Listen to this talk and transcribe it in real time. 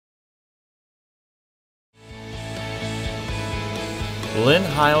Lynn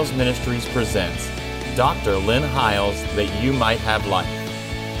Hiles Ministries presents Dr. Lynn Hiles, that you might have life.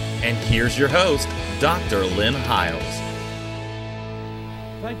 And here's your host, Dr. Lynn Hiles.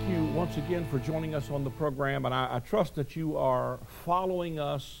 Thank you once again for joining us on the program, and I trust that you are following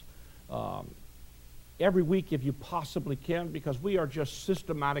us every week if you possibly can, because we are just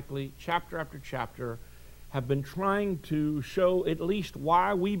systematically, chapter after chapter, have been trying to show at least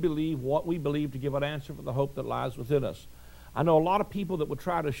why we believe what we believe, to give an answer for the hope that lies within us. I know a lot of people that would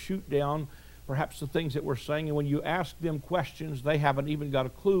try to shoot down perhaps the things that we're saying, and when you ask them questions, they haven't even got a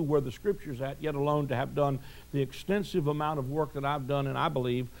clue where the Scripture's at, yet alone to have done the extensive amount of work that I've done, and I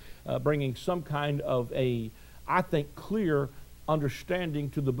believe bringing some kind of a, I think, clear understanding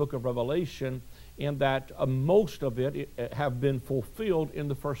to the book of Revelation, in that most of it have been fulfilled in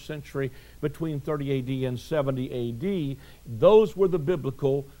the first century between 30 A.D. and 70 A.D. Those were the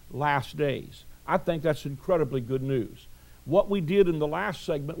biblical last days. I think that's incredibly good news. What we did in the last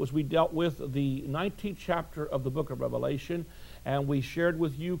segment was we dealt with the 19th chapter of the book of Revelation, and we shared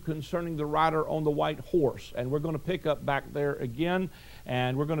with you concerning the rider on the white horse. And we're going to pick up back there again,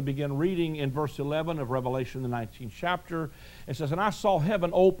 and we're going to begin reading in verse 11 of Revelation, the 19th chapter. It says, "And I saw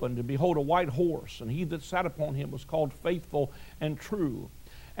heaven opened, and behold, a white horse, and he that sat upon him was called Faithful and True.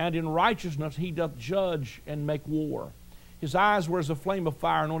 And in righteousness he doth judge and make war. His eyes were as a flame of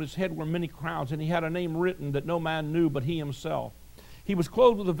fire, and on his head were many crowns, and he had a name written that no man knew but he himself. He was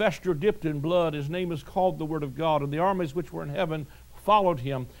clothed with a vesture dipped in blood. His name is called the Word of God. And the armies which were in heaven followed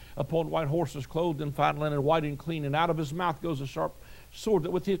him upon white horses, clothed in fine linen, white and clean. And out of his mouth goes a sharp sword,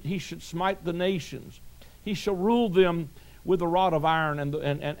 that with it he should smite the nations. He shall rule them with a rod of iron,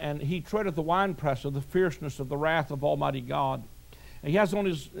 and he treadeth the winepress of the fierceness of the wrath of Almighty God. And he has on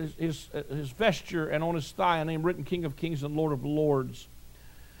his vesture and on his thigh a name written, King of Kings and Lord of Lords.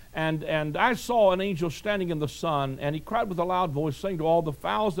 And I saw an angel standing in the sun, and he cried with a loud voice, saying to all the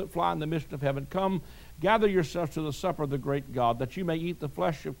fowls that fly in the midst of heaven, Come, gather yourselves to the supper of the great God, that you may eat the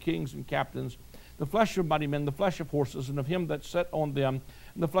flesh of kings and captains, the flesh of mighty men, the flesh of horses, and of him that sat on them,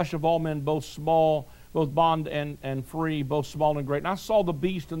 and the flesh of all men, both small, both bond and free, both small and great. And I saw the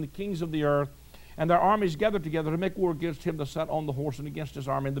beast and the kings of the earth, and their armies gathered together to make war against him that sat on the horse and against his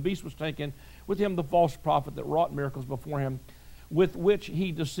army. And the beast was taken, with him the false prophet that wrought miracles before him, with which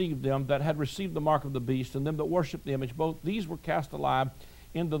he deceived them that had received the mark of the beast, and them that worshipped the image. Both these were cast alive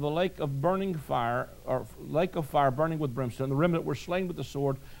into the lake of burning fire, or lake of fire burning with brimstone. The remnant were slain with the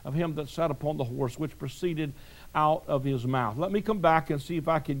sword of him that sat upon the horse, which proceeded out of his mouth." Let me come back and see if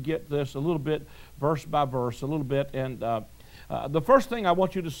I can get this a little bit verse by verse, a little bit. And the first thing I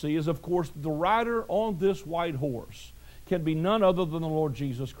want you to see is, of course, the rider on this white horse can be none other than the Lord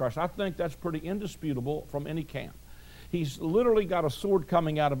Jesus Christ. I think that's pretty indisputable from any camp. He's literally got a sword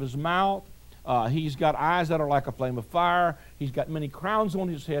coming out of his mouth. He's got eyes that are like a flame of fire. He's got many crowns on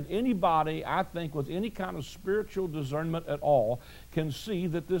his head. Anybody, I think, with any kind of spiritual discernment at all can see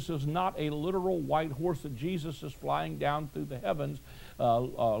that this is not a literal white horse that Jesus is flying down through the heavens,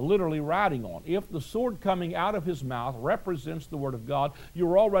 literally riding on. If the sword coming out of his mouth represents the Word of God,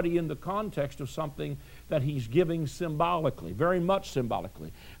 you're already in the context of something that he's giving symbolically, very much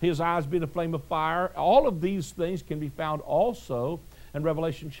symbolically. His eyes being a flame of fire. All of these things can be found also in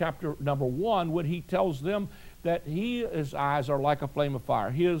Revelation chapter number 1, when he tells them that his eyes are like a flame of fire.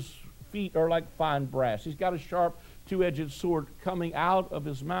 His feet are like fine brass. He's got a sharp two-edged sword coming out of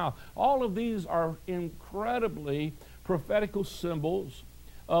his mouth. All of these are incredibly prophetical symbols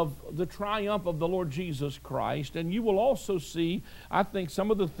of the triumph of the Lord Jesus Christ. And you will also see, I think,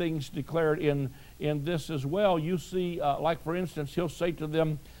 some of the things declared in this as well. You see, like for instance, he'll say to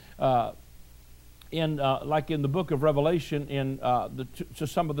them, like in the book of Revelation, to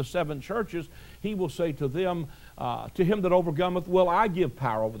some of the seven churches, he will say to them, to him that overcometh will I give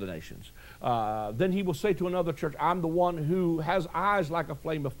power over the nations. Then he will say to another church, I'm the one who has eyes like a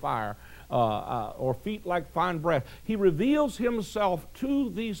flame of fire, or feet like fine brass. He reveals himself to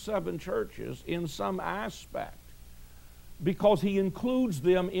these seven churches in some aspect, because he includes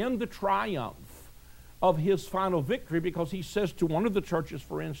them in the triumph of his final victory, because he says to one of the churches,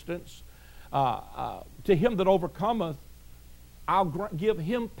 for instance, to him that overcometh, I'll give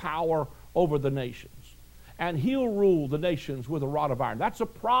him power over the nations, and he'll rule the nations with a rod of iron. That's a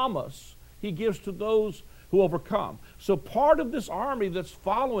promise he gives to those who overcome. So part of this army that's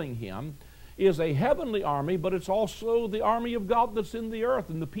following him is a heavenly army, but it's also the army of God that's in the earth,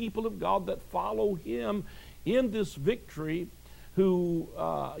 and the people of God that follow him in this victory, who,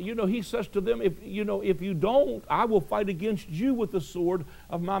 he says to them, if you don't, I will fight against you with the sword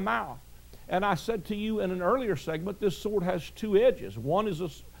of my mouth. And I said to you in an earlier segment, this sword has two edges. One is a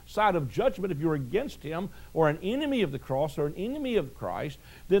side of judgment, if you're against him or an enemy of the cross or an enemy of Christ,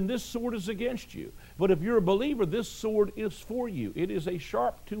 then this sword is against you. But if you're a believer, this sword is for you. It is a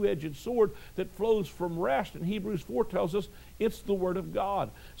sharp, two-edged sword that flows from rest. And Hebrews 4 tells us it's the Word of God.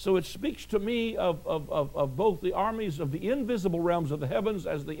 So it speaks to me of both the armies of the invisible realms of the heavens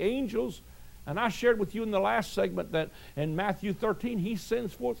as the angels. And I shared with you in the last segment that in Matthew 13, he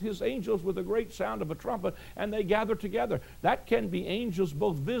sends forth his angels with a great sound of a trumpet, and they gather together. That can be angels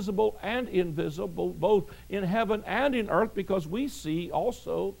both visible and invisible, both in heaven and in earth, because we see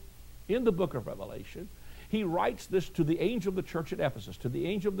also in the book of Revelation, he writes this to the angel of the church at Ephesus, to the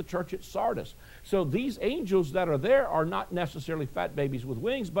angel of the church at Sardis. So these angels that are there are not necessarily fat babies with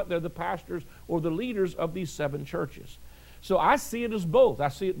wings, but they're the pastors or the leaders of these 7 churches. So I see it as both. I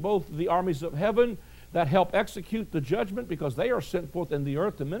see it both the armies of heaven that help execute the judgment because they are sent forth in the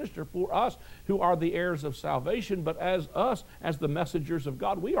earth to minister for us who are the heirs of salvation. But as us, as the messengers of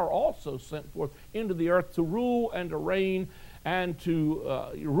God, we are also sent forth into the earth to rule and to reign and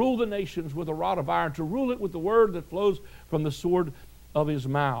to rule the nations with a rod of iron, to rule it with the word that flows from the sword of his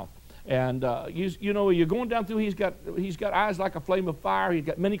mouth. And you know, you're going down through, he's got eyes like a flame of fire. He's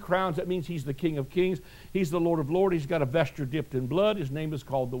got many crowns. That means he's the King of kings. He's the Lord of lords. He's got a vesture dipped in blood. His name is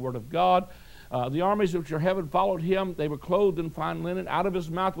called the Word of God. The armies which are heaven followed him. They were clothed in fine linen. Out of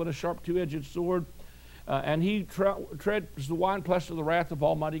his mouth went a sharp two-edged sword. And he treads the winepress of the wrath of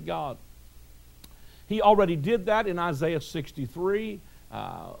Almighty God. He already did that in Isaiah 63.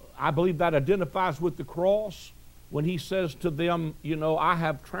 I believe that identifies with the cross when he says to them, you know, I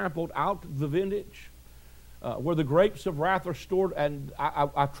have trampled out the vintage, where the grapes of wrath are stored, and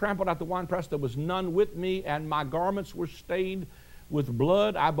I trampled out the winepress. There was none with me, and my garments were stained with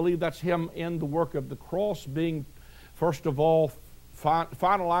blood. I believe that's him in the work of the cross, being, first of all,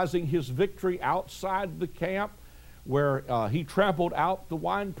 finalizing his victory outside the camp, where he trampled out the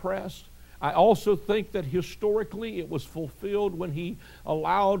winepress. I also think that historically it was fulfilled when he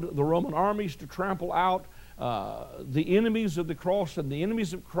allowed the Roman armies to trample out the enemies of the cross and the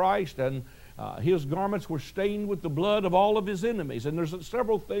enemies of Christ, and his garments were stained with the blood of all of his enemies. And there's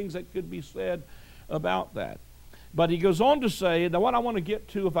several things that could be said about that. But he goes on to say, now what I want to get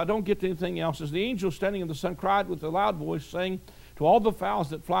to, if I don't get to anything else, is the angel standing in the sun cried with a loud voice, saying to all the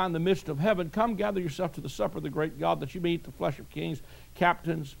fowls that fly in the midst of heaven, come gather yourself to the supper of the great God, that you may eat the flesh of kings,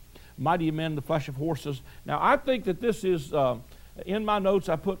 captains, mighty men, the flesh of horses. Now I think that this is... in my notes,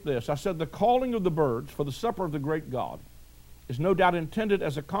 I put this. I said, the calling of the birds for the supper of the great God is no doubt intended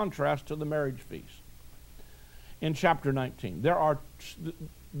as a contrast to the marriage feast in chapter 19.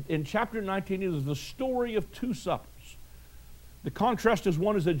 In chapter 19, it is the story of 2 suppers. The contrast is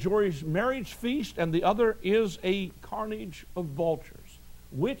one is a joyous marriage feast, and the other is a carnage of vultures.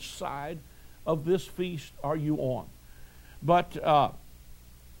 Which side of this feast are you on? But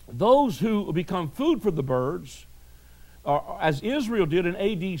those who become food for the birds, as Israel did in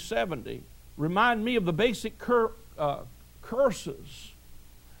AD 70, remind me of the basic curses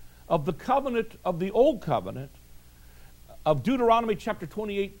of the covenant, of the old covenant, of Deuteronomy chapter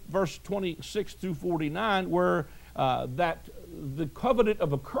 28, verse 26 through 49, where that the covenant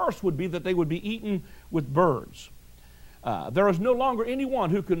of a curse would be that they would be eaten with birds. There is no longer anyone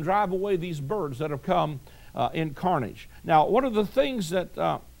who can drive away these birds that have come in carnage. Now, one of the things that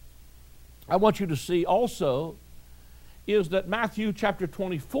I want you to see also is that Matthew chapter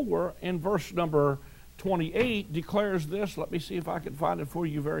 24 in verse number 28 declares this. Let me see if I can find it for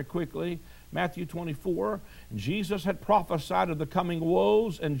you very quickly. Matthew 24, Jesus had prophesied of the coming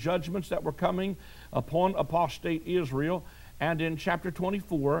woes and judgments that were coming upon apostate Israel. And in chapter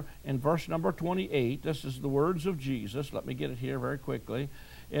 24, in verse number 28, this is the words of Jesus. Let me get it here very quickly.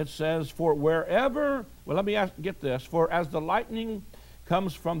 It says, for wherever, well, let me get this. For as the lightning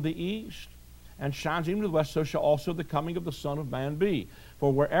comes from the east and shines even to the west, so shall also the coming of the Son of Man be.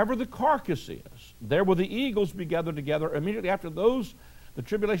 For wherever the carcass is, there will the eagles be gathered together. Immediately after the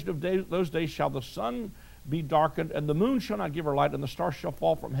tribulation of those days shall the sun be darkened, and the moon shall not give her light, and the stars shall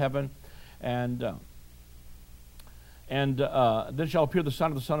fall from heaven, and then shall appear the Son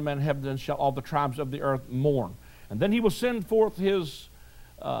of the Son of Man in heaven, then shall all the tribes of the earth mourn. And then he will send forth his...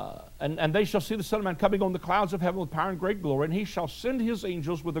 and they shall see the Son of Man coming on the clouds of heaven with power and great glory, and he shall send his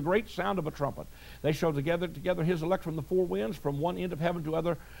angels with a great sound of a trumpet. They shall gather together his elect from the 4 winds, from one end of heaven to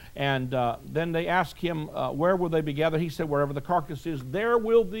other. And then they ask him, where will they be gathered? He said, wherever the carcass is, there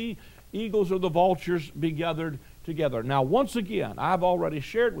will the eagles or the vultures be gathered together. Now, once again, I've already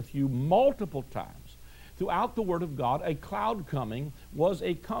shared with you multiple times throughout the Word of God, a cloud coming was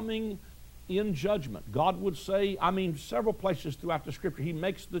a coming in judgment. God would say, several places throughout the Scripture, he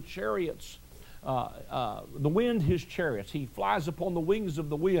makes the chariots the wind his chariots. He flies upon the wings of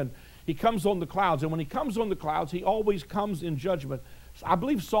the wind. He comes on the clouds. And when he comes on the clouds, he always comes in judgment. I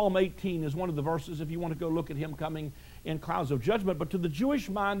believe Psalm 18 is one of the verses if you want to go look at him coming in clouds of judgment. But to the Jewish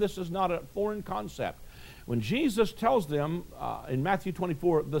mind, this is not a foreign concept. When Jesus tells them in Matthew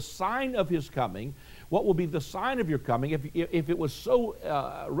 24, the sign of his coming, what will be the sign of your coming? If it was so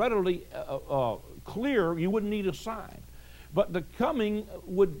readily clear, you wouldn't need a sign. But the coming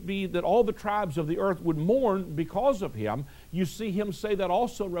would be that all the tribes of the earth would mourn because of him. You see him say that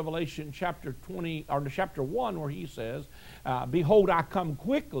also in Revelation chapter 20, or chapter 1, where he says, behold, I come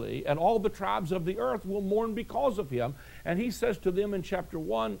quickly, and all the tribes of the earth will mourn because of him. And he says to them in chapter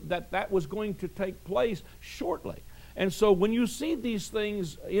 1 that that was going to take place shortly. And so when you see these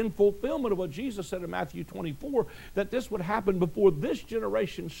things in fulfillment of what Jesus said in Matthew 24, that this would happen before this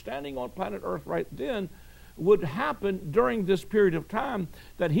generation standing on planet earth right then, would happen during this period of time,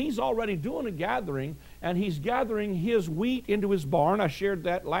 that he's already doing a gathering, and he's gathering his wheat into his barn. I shared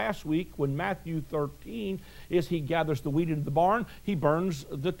that last week when Matthew 13 is he gathers the wheat into the barn. He burns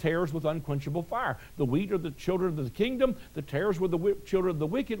the tares with unquenchable fire. The wheat are the children of the kingdom. The tares were the children of the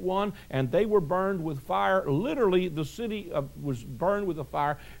wicked one, and they were burned with fire. Literally, the city was burned with a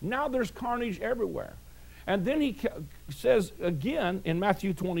fire. Now there's carnage everywhere. And then he says again in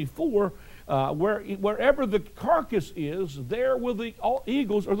Matthew 24, wherever the carcass is, there will the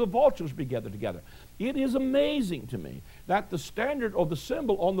eagles or the vultures be gathered together. It is amazing to me that the standard or the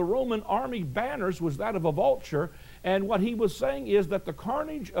symbol on the Roman army banners was that of a vulture. And what he was saying is that the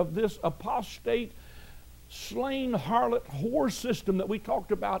carnage of this apostate, slain harlot whore system that we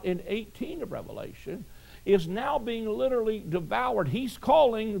talked about in 18 of Revelation is now being literally devoured. He's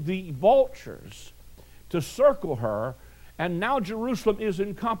calling the vultures to circle her. And now Jerusalem is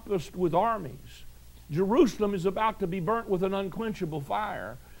encompassed with armies. Jerusalem is about to be burnt with an unquenchable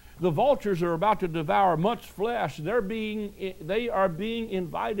fire. The vultures are about to devour much flesh. They are being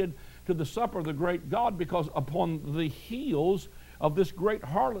invited to the supper of the great God, because upon the heels of this great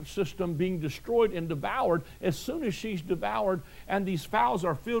harlot system being destroyed and devoured, as soon as she's devoured and these fowls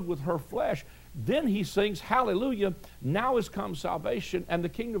are filled with her flesh, then he sings, hallelujah, now is come salvation and the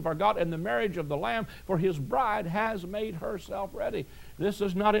kingdom of our God and the marriage of the Lamb, for his bride has made herself ready. This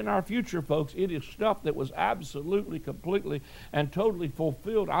is not in our future, folks. It is stuff that was absolutely, completely, and totally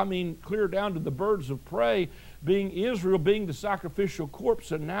fulfilled. I mean, clear down to the birds of prey, being Israel, being the sacrificial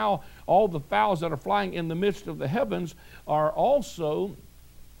corpse, and now all the fowls that are flying in the midst of the heavens are also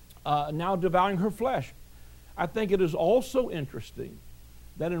now devouring her flesh. I think it is also interesting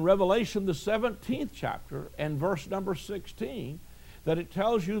that in Revelation, the 17th chapter and verse number 16, that it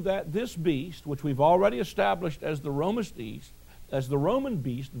tells you that this beast, which we've already established as the Roman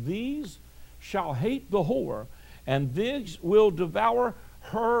beast, these shall hate the whore, and these will devour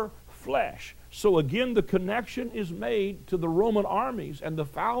her flesh. So again, the connection is made to the Roman armies, and the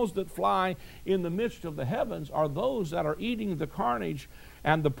fowls that fly in the midst of the heavens are those that are eating the carnage,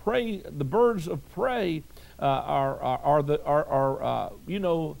 and the prey, the birds of prey,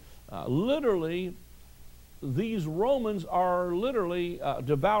 literally, these Romans are literally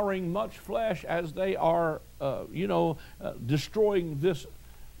devouring much flesh as they are, destroying this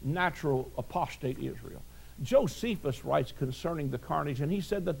natural apostate Israel. Josephus writes concerning the carnage, and he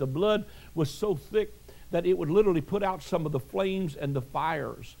said that the blood was so thick that it would literally put out some of the flames and the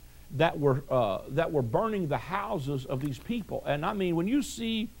fires that were burning the houses of these people. And I mean, when you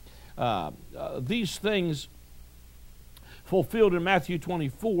see these things fulfilled in Matthew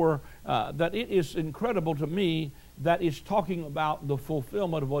 24, that it is incredible to me that it's talking about the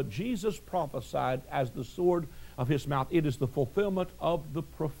fulfillment of what Jesus prophesied as the sword of his mouth. It is the fulfillment of the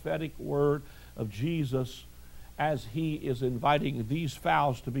prophetic word of Jesus as he is inviting these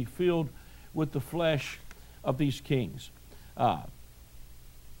fowls to be filled with the flesh of these kings.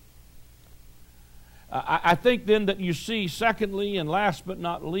 I think then that you see, secondly and last but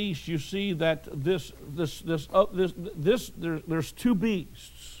not least, you see that there's two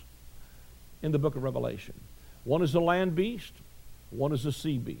beasts in the book of Revelation. One is a land beast, one is a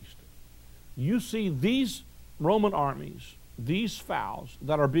sea beast. You see these Roman armies, these fowls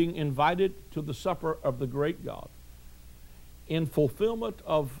that are being invited to the supper of the great God, in fulfillment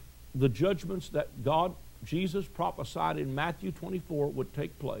of the judgments that Jesus prophesied in Matthew 24 would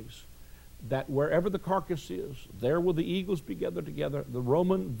take place, that wherever the carcass is, there will the eagles be gathered together. The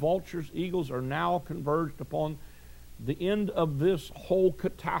Roman vultures, eagles, are now converged upon the end of this whole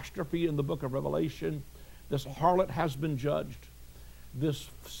catastrophe in the book of Revelation. This harlot has been judged.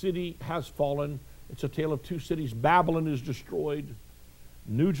 This city has fallen. It's a tale of two cities. Babylon is destroyed.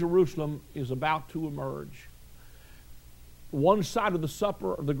 New Jerusalem is about to emerge. One side of the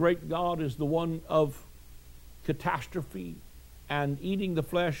supper of the great God is the one of catastrophe and eating the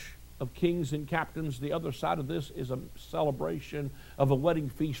flesh of kings and captains. The other side of this is a celebration of a wedding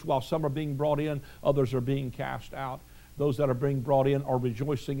feast. While some are being brought in, others are being cast out. Those that are being brought in are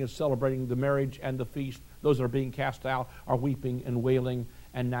rejoicing and celebrating the marriage and the feast. Those that are being cast out are weeping and wailing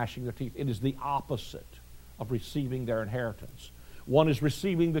and gnashing their teeth. It is the opposite of receiving their inheritance. One is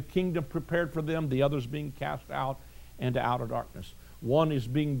receiving the kingdom prepared for them. The other is being cast out into outer darkness. One is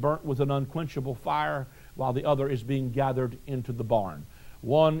being burnt with an unquenchable fire, while the other is being gathered into the barn.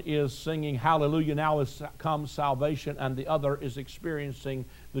 One is singing, hallelujah, now is come salvation, and the other is experiencing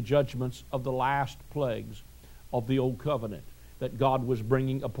the judgments of the last plagues of the old covenant that God was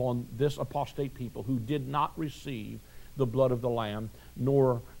bringing upon this apostate people who did not receive the blood of the Lamb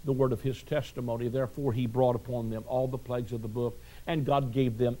nor the word of his testimony. Therefore, he brought upon them all the plagues of the book, and God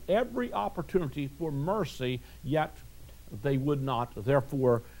gave them every opportunity for mercy, yet they would not.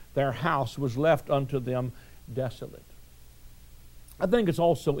 Therefore, their house was left unto them desolate. I think it's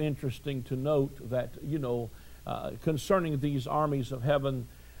also interesting to note that, concerning these armies of heaven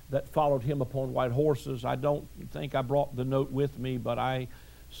that followed him upon white horses, I don't think I brought the note with me, but I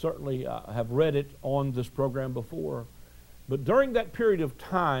certainly have read it on this program before. But during that period of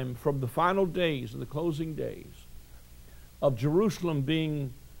time, from the final days and the closing days of Jerusalem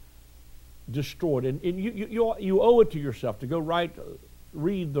being destroyed, and you owe it to yourself to go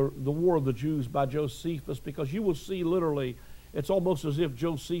read the War of the Jews by Josephus, because you will see literally it's almost as if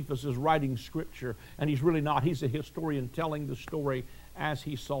Josephus is writing scripture, and he's really not. He's a historian telling the story as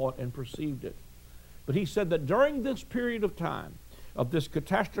he saw it and perceived it. But he said that during this period of time of this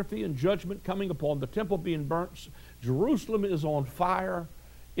catastrophe and judgment coming upon, the temple being burnt, Jerusalem is on fire.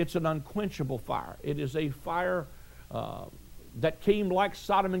 It's an unquenchable fire. It is a fire that came like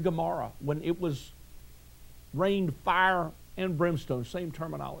Sodom and Gomorrah when it was rained fire and brimstone, same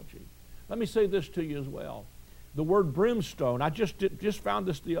terminology. Let me say this to you as well. The word brimstone, I just found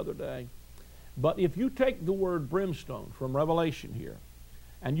this the other day, but if you take the word brimstone from Revelation here,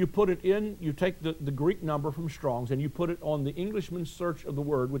 and you put it in, you take the Greek number from Strong's, and you put it on the Englishman's search of the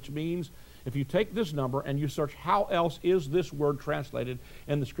word, which means if you take this number and you search how else is this word translated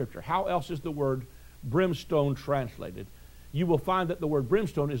in the scripture, how else is the word brimstone translated, you will find that the word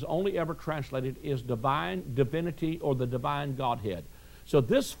brimstone is only ever translated as divine, divinity, or the divine Godhead. So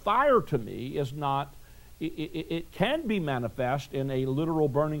this fire to me is not, it can be manifest in a literal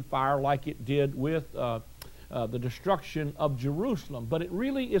burning fire like it did with the destruction of Jerusalem, but it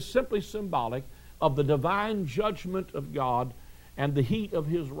really is simply symbolic of the divine judgment of God and the heat of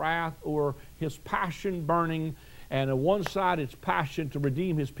his wrath or his passion burning. And on one side it's passion to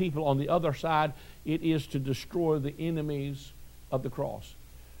redeem his people, on the other side it is to destroy the enemies of the cross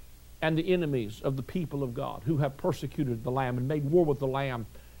and the enemies of the people of God who have persecuted the Lamb and made war with the Lamb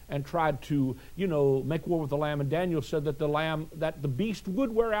and tried to, make war with the Lamb. And Daniel said that the beast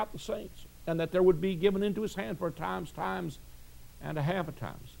would wear out the saints, and that there would be given into his hand for times, and a half of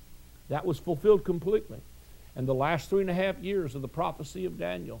times. That was fulfilled completely. And the last 3.5 years of the prophecy of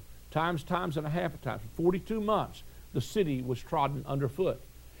Daniel, times, and a half of times, for 42 months, the city was trodden underfoot.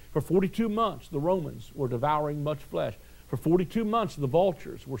 For 42 months, the Romans were devouring much flesh. For 42 months, the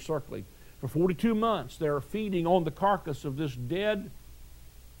vultures were circling. For 42 months, they're feeding on the carcass of this dead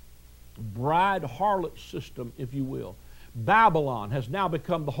bride harlot system, if you will. Babylon has now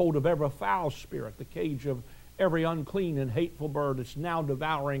become the hold of every foul spirit, the cage of every unclean and hateful bird. It's now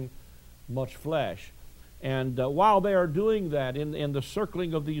devouring much flesh. And while they are doing that in the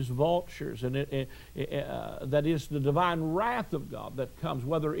circling of these vultures, and that is the divine wrath of God that comes,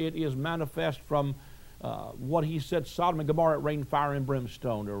 whether it is manifest from what he said, Sodom and Gomorrah, it rained fire and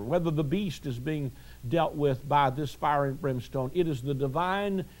brimstone, or whether the beast is being dealt with by this fire and brimstone, it is the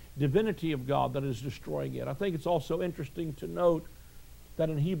divine divinity of God that is destroying it. I think it's also interesting to note that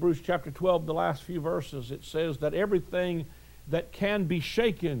in Hebrews chapter 12, the last few verses, it says that everything that can be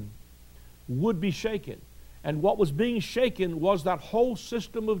shaken would be shaken. And what was being shaken was that whole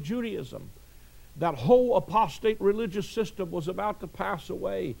system of Judaism. That whole apostate religious system was about to pass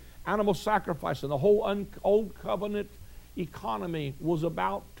away. Animal sacrifice and the whole old covenant economy was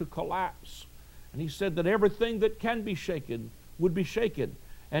about to collapse. And he said that everything that can be shaken would be shaken.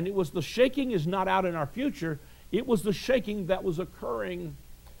 And it was the shaking is not out in our future. It was the shaking that was occurring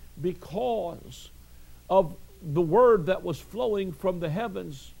because of the word that was flowing from the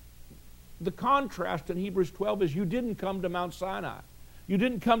heavens. The contrast in Hebrews 12 is you didn't come to Mount Sinai. You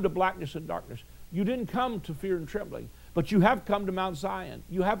didn't come to blackness and darkness. You didn't come to fear and trembling. But you have come to Mount Zion.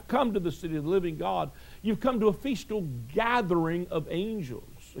 You have come to the city of the living God. You've come to a feastal gathering of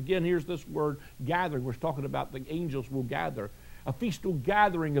angels. Again, here's this word, gathering. We're talking about the angels will gather. A feastal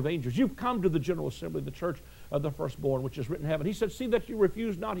gathering of angels. You've come to the general assembly of the church of the firstborn, which is written in heaven. He said, see that you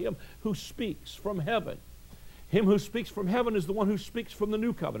refuse not him who speaks from heaven. Him who speaks from heaven is the one who speaks from the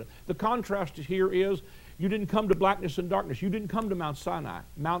new covenant. The contrast here is, you didn't come to blackness and darkness. You didn't come to Mount Sinai.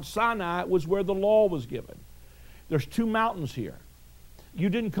 Mount Sinai was where the law was given. There's two mountains here. You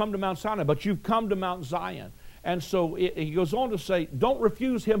didn't come to Mount Sinai, but you've come to Mount Zion. And so he goes on to say, don't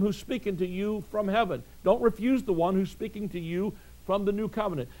refuse him who's speaking to you from heaven. Don't refuse the one who's speaking to you from the new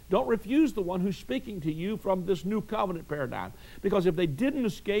covenant. Don't refuse the one who's speaking to you from this new covenant paradigm. Because if they didn't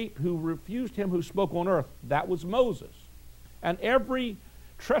escape, who refused him who spoke on earth, that was Moses. And every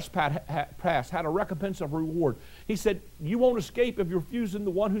trespass had a recompense of reward. He said, you won't escape if you're refusing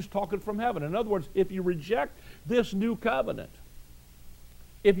the one who's talking from heaven. In other words, if you reject this new covenant,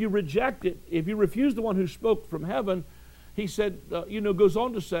 if you reject it, if you refuse the one who spoke from heaven, he said, goes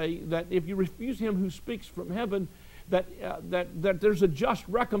on to say that if you refuse him who speaks from heaven, that there's a just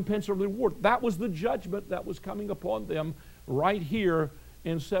recompense or reward. That was the judgment that was coming upon them right here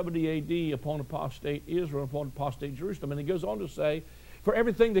in 70 A.D. upon apostate Israel, upon apostate Jerusalem. And he goes on to say, for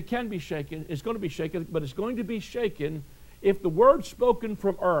everything that can be shaken is going to be shaken, but it's going to be shaken if the word spoken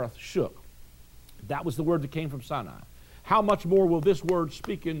from earth shook. That was the word that came from Sinai. How much more will this word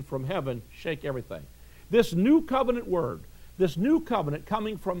speaking from heaven shake everything? This new covenant word, this new covenant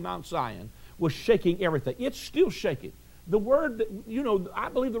coming from Mount Zion was shaking everything. It's still shaking. The word, that, I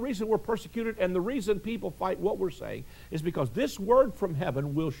believe the reason we're persecuted and the reason people fight what we're saying is because this word from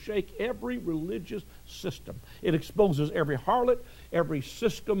heaven will shake every religious system. It exposes every harlot, every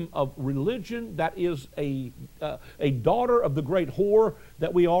system of religion that is a daughter of the great whore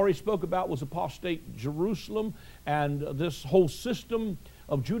that we already spoke about was apostate Jerusalem, and this whole system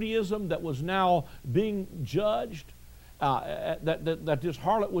of Judaism that was now being judged. That this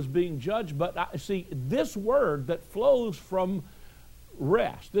harlot was being judged. But see, this word that flows from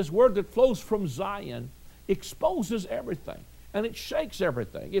rest, this word that flows from Zion, exposes everything. And it shakes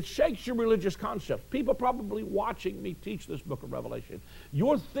everything. It shakes your religious concepts. People probably watching me teach this book of Revelation.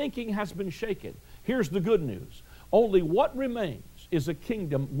 Your thinking has been shaken. Here's the good news. Only what remains is a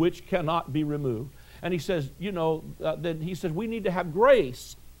kingdom which cannot be removed. And he says, then he says we need to have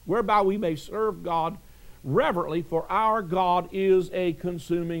grace whereby we may serve God reverently, for our God is a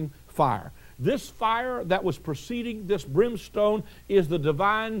consuming fire. This fire that was preceding this brimstone is the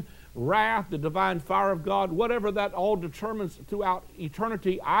divine wrath, the divine fire of God, whatever that all determines throughout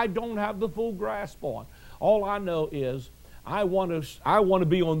eternity. I don't have the full grasp on. All I know is I want to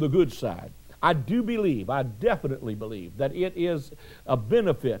be on the good side. I do believe, I definitely believe, that it is a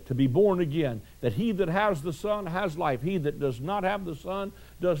benefit to be born again, that he that has the Son has life. He that does not have the Son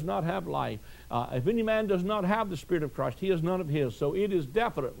does not have life. If any man does not have the Spirit of Christ, he is none of his. So it is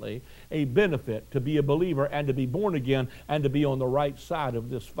definitely a benefit to be a believer and to be born again and to be on the right side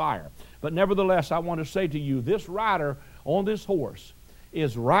of this fire. But nevertheless, I want to say to you, this rider on this horse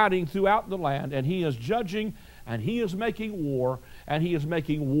is riding throughout the land, and he is judging, and he is making war, and he is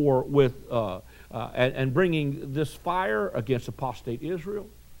making war with and bringing this fire against apostate Israel.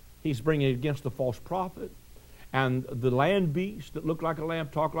 He's bringing it against the false prophet and the land beast that looked like a lamb,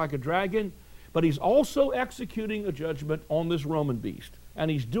 talked like a dragon. But he's also executing a judgment on this Roman beast, and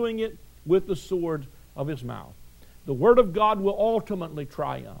he's doing it with the sword of his mouth. The Word of God will ultimately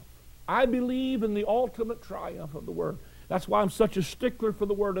triumph. I believe in the ultimate triumph of the Word. That's why I'm such a stickler for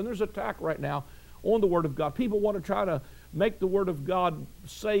the Word. And there's an attack right now on the Word of God. People want to try to make the Word of God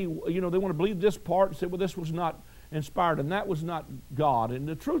say, they want to believe this part and say, well, this was not inspired and that was not God. And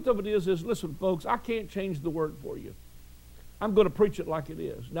the truth of it is listen, folks, I can't change the Word for you. I'm going to preach it like it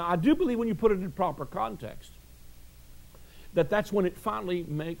is. Now, I do believe when you put it in proper context, that's when it finally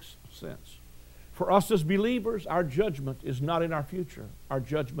makes sense. For us as believers, our judgment is not in our future. Our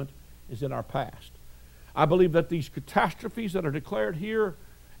judgment is in our past. I believe that these catastrophes that are declared here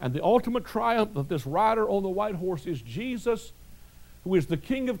and the ultimate triumph of this rider on the white horse is Jesus, who is the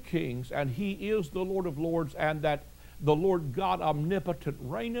King of kings, and he is the Lord of lords, and that the Lord God omnipotent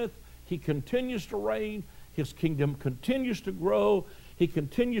reigneth. He continues to reign. His kingdom continues to grow. He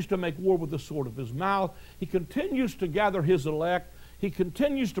continues to make war with the sword of his mouth. He continues to gather his elect. He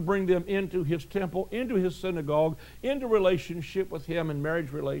continues to bring them into his temple, into his synagogue, into relationship with him and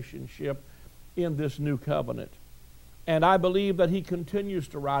marriage relationship in this new covenant. And I believe that he continues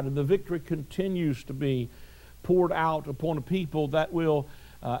to ride, and the victory continues to be poured out upon a people that will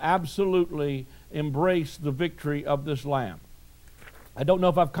absolutely embrace the victory of this Lamb. I don't know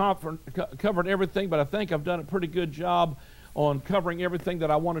if I've covered everything, but I think I've done a pretty good job on covering everything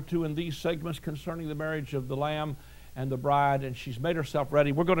that I wanted to in these segments concerning the marriage of the Lamb and the bride, and she's made herself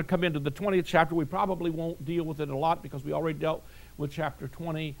ready. We're going to come into the 20th chapter. We probably won't deal with it a lot because we already dealt with chapter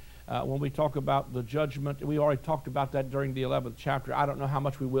 20 when we talk about the judgment. We already talked about that during the 11th chapter. I don't know how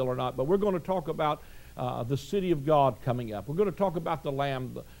much we will or not, but we're going to talk about the city of God coming up. We're going to talk about the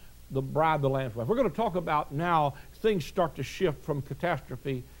Lamb, the bride, the Lamb's wife. We're going to talk about now things start to shift from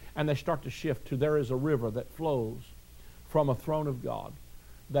catastrophe, and they start to shift to there is a river that flows from a throne of God,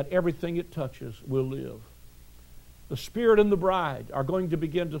 that everything it touches will live. The Spirit and the bride are going to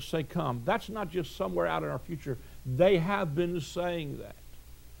begin to say, come. That's not just somewhere out in our future. They have been saying that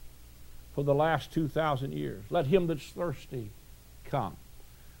for the last 2,000 years. Let him that's thirsty come.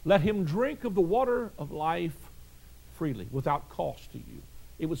 Let him drink of the water of life freely, without cost to you.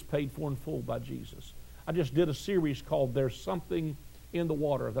 It was paid for in full by Jesus. I just did a series called There's Something in the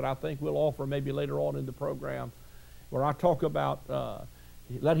Water that I think we'll offer maybe later on in the program, where I talk about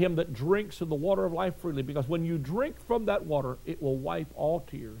let him that drinks of the water of life freely, because when you drink from that water, it will wipe all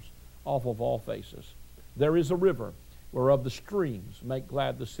tears off of all faces. There is a river whereof the streams make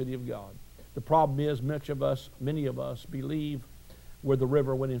glad the city of God. The problem is many of us believe we're the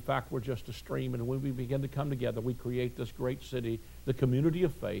river when in fact we're just a stream, and when we begin to come together, we create this great city, the community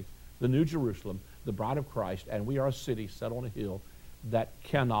of faith, the New Jerusalem, the bride of Christ, and we are a city set on a hill that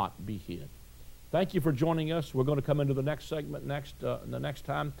cannot be hid. Thank you for joining us. We're going to come into the next segment the next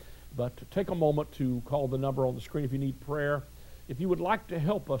time, but take a moment to call the number on the screen if you need prayer. If you would like to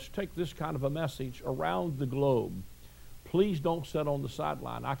help us take this kind of a message around the globe, please don't sit on the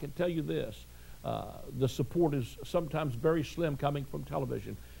sideline. I can tell you this, the support is sometimes very slim coming from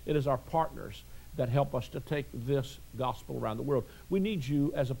television. It is our partners that help us to take this gospel around the world. We need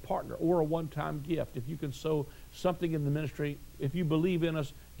you as a partner or a one-time gift. If you can sow something in the ministry, if you believe in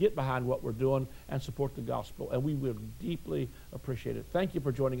us, get behind what we're doing and support the gospel, and we will deeply appreciate it. Thank you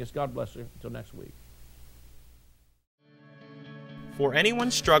for joining us. God bless you. Until next week. For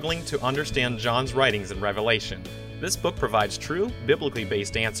anyone struggling to understand John's writings in Revelation, this book provides true, biblically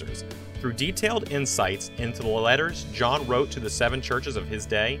based answers. Through detailed insights into the letters John wrote to the 7 churches of his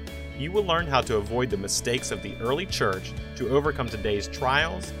day, you will learn how to avoid the mistakes of the early church to overcome today's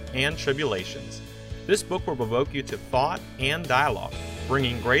trials and tribulations. This book will provoke you to thought and dialogue,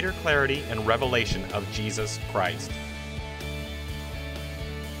 bringing greater clarity and revelation of Jesus Christ.